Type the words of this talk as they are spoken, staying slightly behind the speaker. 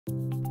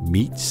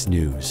Meet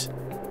SNOOZ,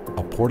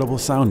 a portable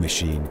sound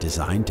machine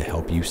designed to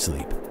help you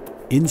sleep.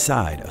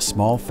 Inside, a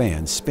small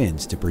fan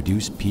spins to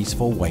produce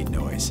peaceful white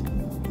noise.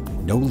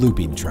 No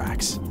looping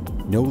tracks,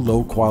 no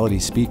low-quality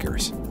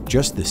speakers,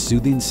 just the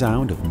soothing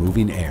sound of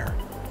moving air.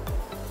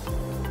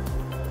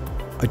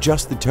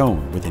 Adjust the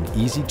tone with an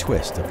easy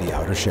twist of the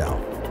outer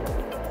shell.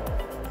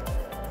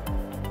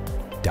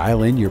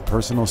 Dial in your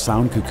personal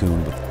sound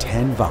cocoon with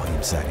 10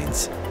 volume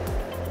settings.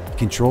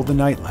 Control the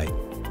nightlight,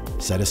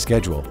 set a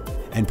schedule,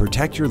 and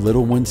protect your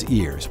little one's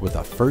ears with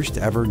a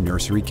first-ever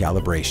nursery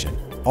calibration,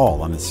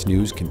 all on the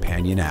SNOOZ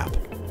companion app.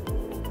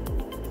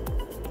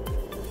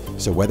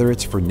 So whether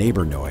it's for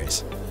neighbor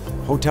noise,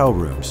 hotel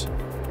rooms,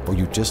 or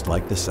you just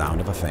like the sound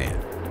of a fan,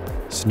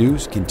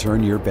 SNOOZ can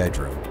turn your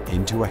bedroom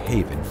into a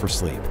haven for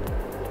sleep.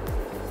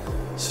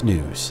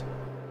 SNOOZ.